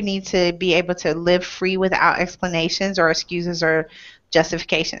 First, you need to be able to live free without explanations or excuses or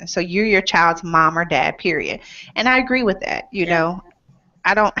justifications. So, you're your child's mom or dad, period. And I agree with that. Yeah.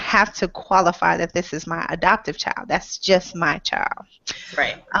 I don't have to qualify that this is my adoptive child. That's just my child.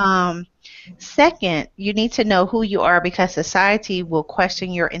 Right. Um, Second, you need to know who you are because society will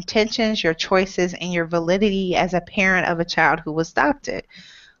question your intentions, your choices, and your validity as a parent of a child who was adopted.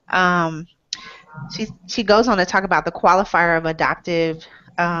 Um, she goes on to talk about the qualifier of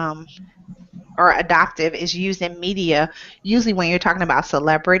um, adoptive is used in media, usually when you're talking about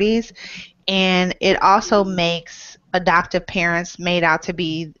celebrities, and it also makes adoptive parents made out to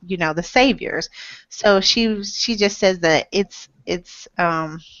be, the saviors. So she just says that it's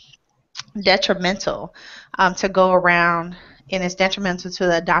detrimental to go around, and it's detrimental to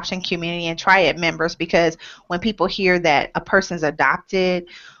the adoption community and triad members, because when people hear that a person's adopted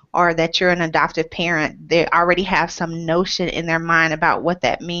or that you're an adoptive parent, they already have some notion in their mind about what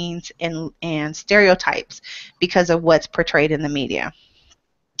that means, and stereotypes because of what's portrayed in the media.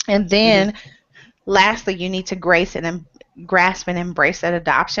 And Hmm. then lastly, you need to grasp and embrace that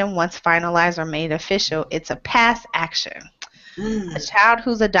adoption once finalized or made official. It's a past action. A Mm. child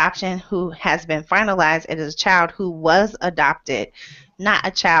whose adoption who has been finalized, it is a child who was adopted, not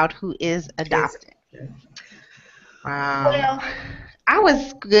a child who is Is adopted. wow. Well, I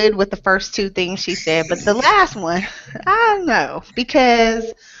was good with the first two things she said, but the last one, I don't know, because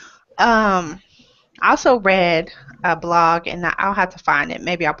um, I also read a blog, and I'll have to find it.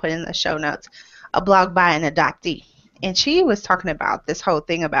 Maybe I'll put it in the show notes. A blog by an adoptee. And she was talking about this whole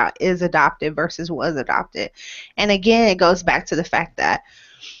thing about is adopted versus was adopted. And again, it goes back to the fact that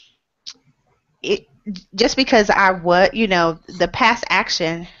it just because the past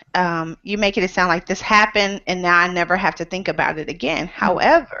action, you make it sound like this happened and now I never have to think about it again.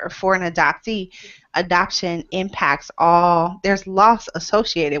 However, for an adoptee, adoption impacts all, there's loss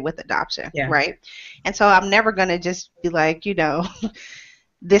associated with adoption, Yeah. right? And so I'm never going to just be like,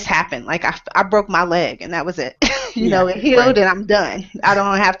 this happened. Like I broke my leg and that was it. Yeah. It healed Right. and I'm done. I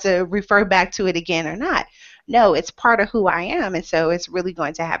don't have to refer back to it again or not. No, it's part of who I am. And so it's really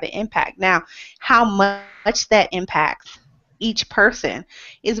going to have an impact. Now, how much that impacts each person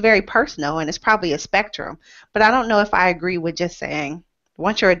is very personal, and it's probably a spectrum. But I don't know if I agree with just saying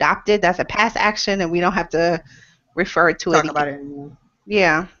once you're adopted, that's a past action and we don't have to refer to it Talk again. about it anymore.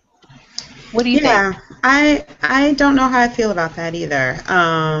 Yeah. What do you think? Yeah, I don't know how I feel about that either.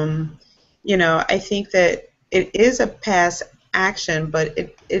 I think that it is a past action, but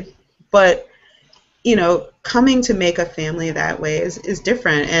but coming to make a family that way is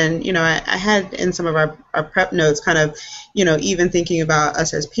different. And I had in some of our prep notes kind of, even thinking about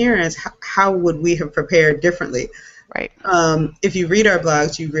us as parents, how would we have prepared differently? Right. If you read our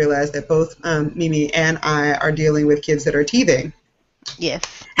blogs, you realize that both Mimi and I are dealing with kids that are teething. Yes.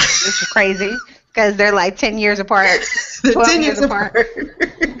 Which is crazy because they're like 10 years apart, They're 12 10 years years apart. apart.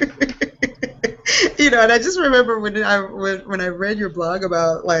 And I just remember when I read your blog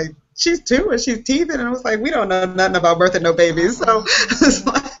about like she's 2 and she's teething, and I was like, we don't know nothing about birthing no babies, so it's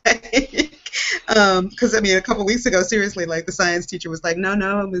like, because I mean, a couple weeks ago, seriously, like the science teacher was like, no,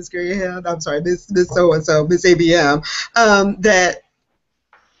 Miss Graham, I'm sorry, Miss so and so, Miss ABM, that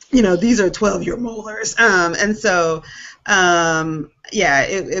these are 12-year molars, and so yeah,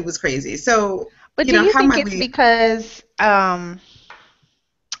 it was crazy. So But do you how think might it's we because how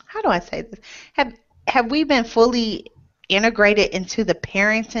do I say this? Have have we been fully integrated into the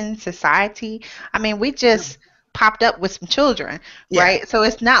parenting society? I mean, we just popped up with some children, yeah. right? So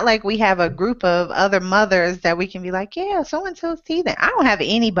it's not like we have a group of other mothers that we can be like, yeah, so and so's teething. I don't have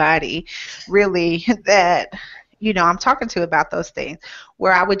anybody really that I'm talking to about those things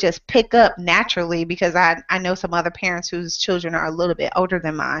where I would just pick up naturally because I know some other parents whose children are a little bit older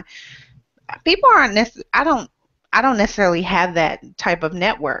than mine. People aren't I don't necessarily have that type of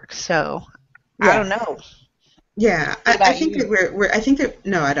network, so I Yeah. don't know. Yeah, What I about think you? that I think that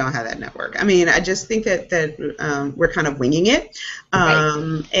no, I don't have that network. I mean, I just think that we're kind of winging it,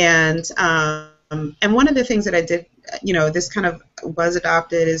 Right. and one of the things that I did, this kind of was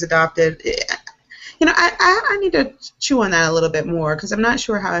adopted, is adopted. I need to chew on that a little bit more because I'm not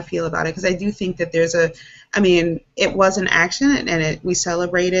sure how I feel about it because I do think that I mean, it was an action and we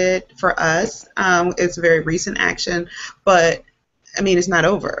celebrate it for us. It's a very recent action, but I mean, it's not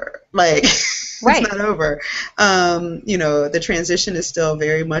over. Like, it's Right. not over. The transition is still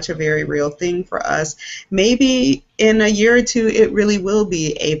very much a very real thing for us. Maybe in a year or two, it really will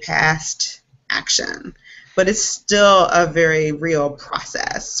be a past action, but it's still a very real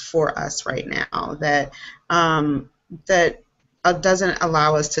process for us right now that doesn't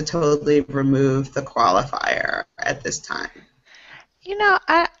allow us to totally remove the qualifier at this time. You know,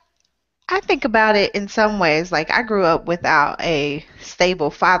 I think about it in some ways. Like I grew up without a stable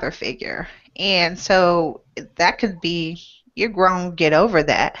father figure. And so that could be, you're grown, get over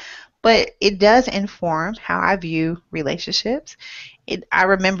that. But it does inform how I view relationships. I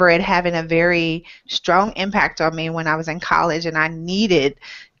remember it having a very strong impact on me when I was in college and I needed,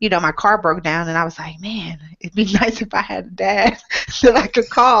 my car broke down and I was like, man, it'd be nice if I had a dad that I could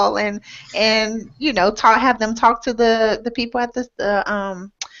call and have them talk to the people at the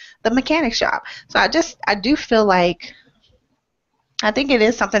mechanic shop. So I do feel like I think it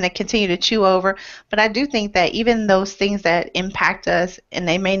is something to continue to chew over, but I do think that even those things that impact us, and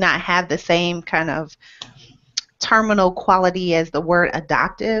they may not have the same kind of terminal quality as the word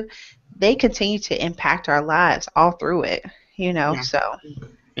adoptive, they continue to impact our lives all through it, Yeah. so I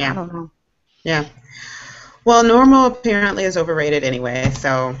Yeah. don't know. Yeah. Well, normal apparently is overrated anyway,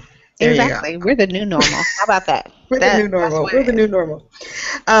 so there you go. Exactly. We're the new normal. How about that? We're the new That's normal. what We're the it new is. normal.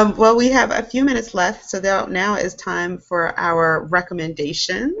 Well, we have a few minutes left, so now is time for our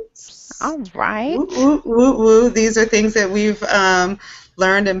recommendations. All Woo, right. woo, woo, woo. These are things that we've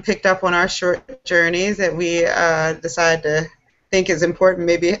learned and picked up on our short journeys that we decide to think is important.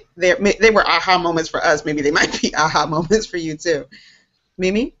 Maybe they were aha moments for us. Maybe they might be aha moments for you too.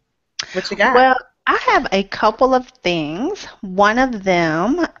 Mimi, what you got? Well, I have a couple of things. One of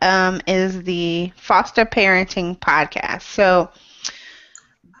them is the foster parenting podcast. So,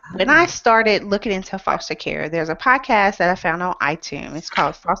 when I started looking into foster care, there's a podcast that I found on iTunes. It's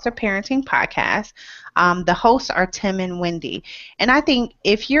called Foster Parenting Podcast. The hosts are Tim and Wendy. And I think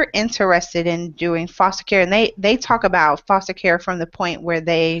if you're interested in doing foster care, and they talk about foster care from the point where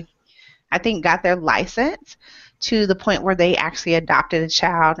they, I think, got their license to the point where they actually adopted a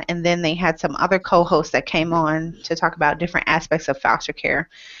child. And then they had some other co hosts that came on to talk about different aspects of foster care.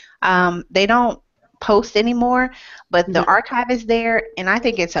 They don't post anymore, but the Mhm. archive is there, and I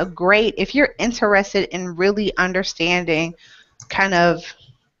think it's a great if you're interested in really understanding kind of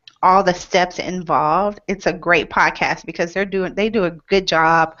all the steps involved. It's a great podcast because they do a good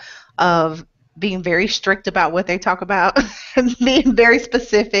job of being very strict about what they talk about, being very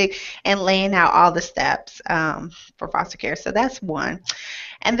specific, and laying out all the steps for foster care. So that's one.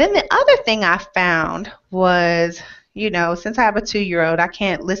 And then the other thing I found was, since I have a 2-year-old, I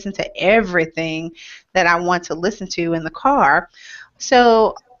can't listen to everything that I want to listen to in the car.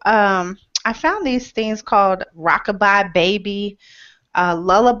 So I found these things called Rockabye Baby,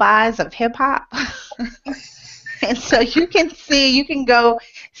 lullabies of hip hop. And so you can go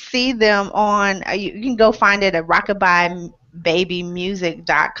see them on, you can go find it at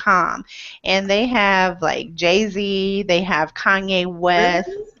rockabyebabymusic.com. And they have like Jay-Z, they have Kanye West.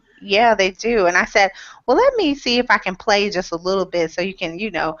 Really? Yeah, they do. And I said, well, let me see if I can play just a little bit so you can,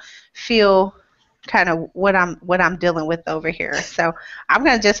 feel kind of what I'm dealing with over here. So I'm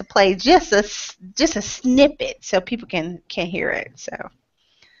gonna just play just a snippet so people can hear it. So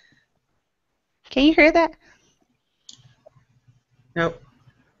can you hear that? Nope.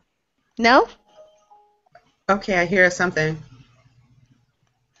 No? Okay, I hear something.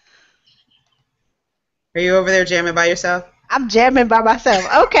 Are you over there jamming by yourself? I'm jamming by myself.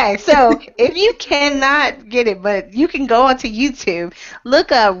 Okay, so if you cannot get it, but you can go onto YouTube,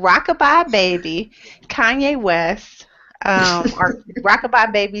 look up Rockabye Baby, Kanye West, or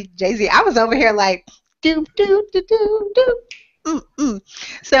Rockabye Baby Jay-Z. I was over here like do do do do do. Mm-mm.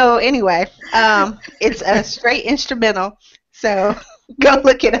 So anyway, it's a straight instrumental. So go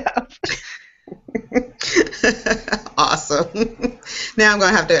look it up. Awesome. Now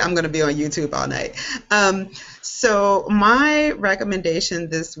I'm gonna be on YouTube all night. So my recommendation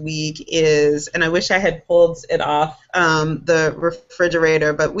this week is, and I wish I had pulled it off the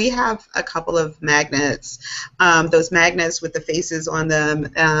refrigerator, but we have a couple of magnets, those magnets with the faces on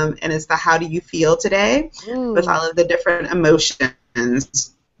them, and it's the How Do You Feel Today with Ooh. all of the different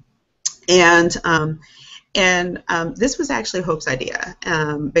emotions. And this was actually Hope's idea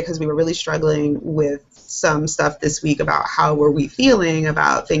because we were really struggling with some stuff this week about how were we feeling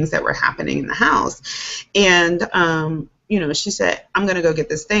about things that were happening in the house. And, she said, I'm going to go get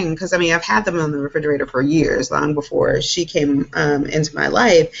this thing because, I've had them on the refrigerator for years, long before she came into my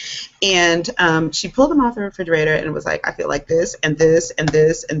life. And she pulled them off the refrigerator and was like, I feel like this and this and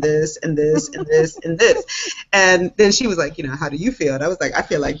this and this and this and this and this. And then she was like, how do you feel? And I was like, I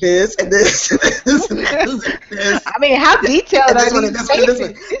feel like this and this and this and this and this. I mean, how detailed And are this one and these this one and this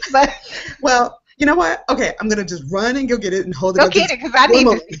one. faces? But Well, you know what? Okay, I'm going to just run and go get it and hold it go up get just it because I one need to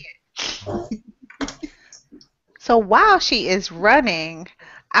moment. see it. So while she is running,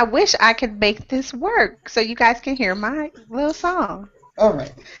 I wish I could make this work so you guys can hear my little song. All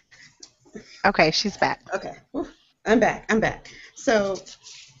right. Okay, she's back. Okay. I'm back. I'm back. So,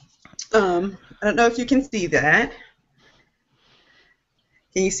 I don't know if you can see that.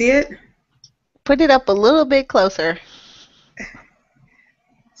 Can you see it? Put it up a little bit closer.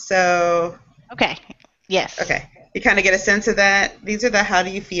 So, Okay. Yes. okay. You kind of get a sense of that. These are the How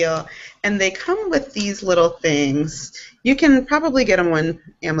Do You Feel? And they come with these little things. You can probably get them on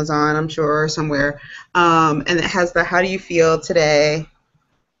Amazon, I'm sure, or somewhere. And it has the How Do You Feel Today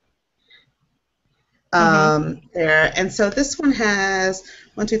Mhm. there. And so this one has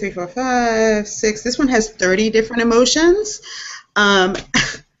 1, 2, 3, 4, 5, 6. This one has 30 different emotions. Um,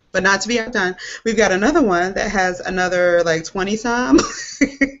 but not to be outdone, we've got another one that has another like 20 some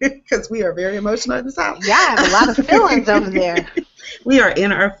because we are very emotional at this time. Yeah, I have a lot of feelings over there. We are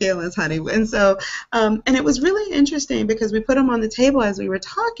in our feelings, honey. And so, and it was really interesting because we put them on the table as we were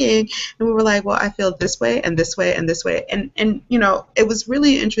talking, and we were like, well, I feel this way and this way and this way. And you know, it was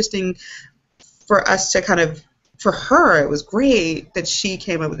really interesting for us to kind of, for her, it was great that she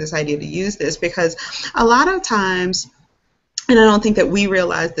came up with this idea to use this, because a lot of times, and I don't think that we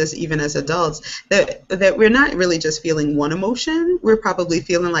realize this even as adults, that we're not really just feeling one emotion. We're probably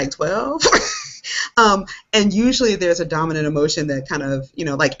feeling like 12. And usually there's a dominant emotion that kind of, you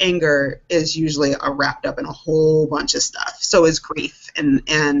know, like anger is usually wrapped up in a whole bunch of stuff. So is grief.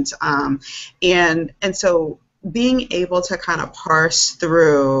 And so being able to kind of parse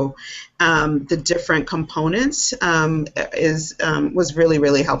through the different components was really,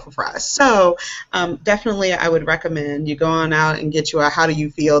 really helpful for us. So definitely I would recommend you go on out and get you a How Do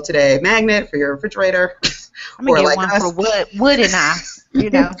You Feel Today magnet for your refrigerator. I'm going to get like one for Wood and I. You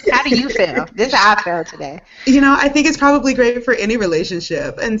know, how do you feel? This is how I feel today. You know, I think it's probably great for any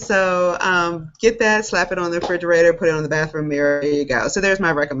relationship. And so get that, slap it on the refrigerator, put it on the bathroom mirror. There you go. So there's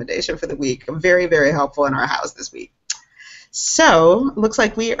my recommendation for the week. Very, very helpful in our house this week. So looks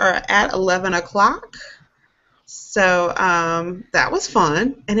like we are at 11 o'clock. So that was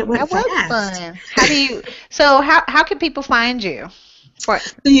fun, and it went fast. That was fun. How can people find you? So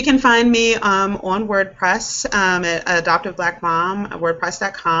you can find me on WordPress at AdoptiveBlackMom,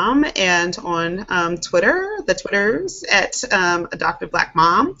 WordPress.com, and on Twitter, the Twitters at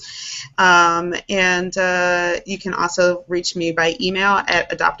AdoptiveBlackMom. And you can also reach me by email at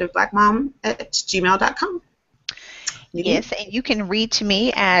AdoptiveBlackMom@gmail.com. Yes, and you can reach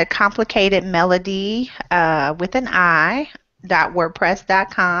me at ComplicatedMelodi with an I.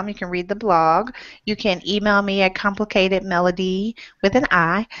 .wordpress.com. You can read the blog. You can email me at ComplicatedMelodi with an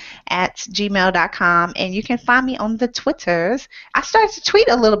I at gmail.com, and you can find me on the Twitters. I started to tweet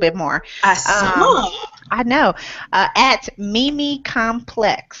a little bit more. I know. At Mimi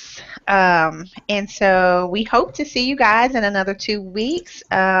Complex. And so we hope to see you guys in another 2 weeks.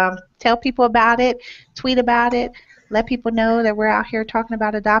 Tell people about it. Tweet about it. Let people know that we're out here talking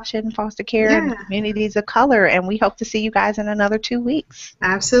about adoption, foster care, and communities of color, and we hope to see you guys in another 2 weeks.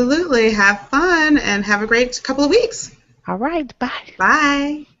 Absolutely. Have fun, and have a great couple of weeks. All right. Bye.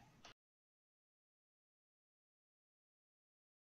 Bye.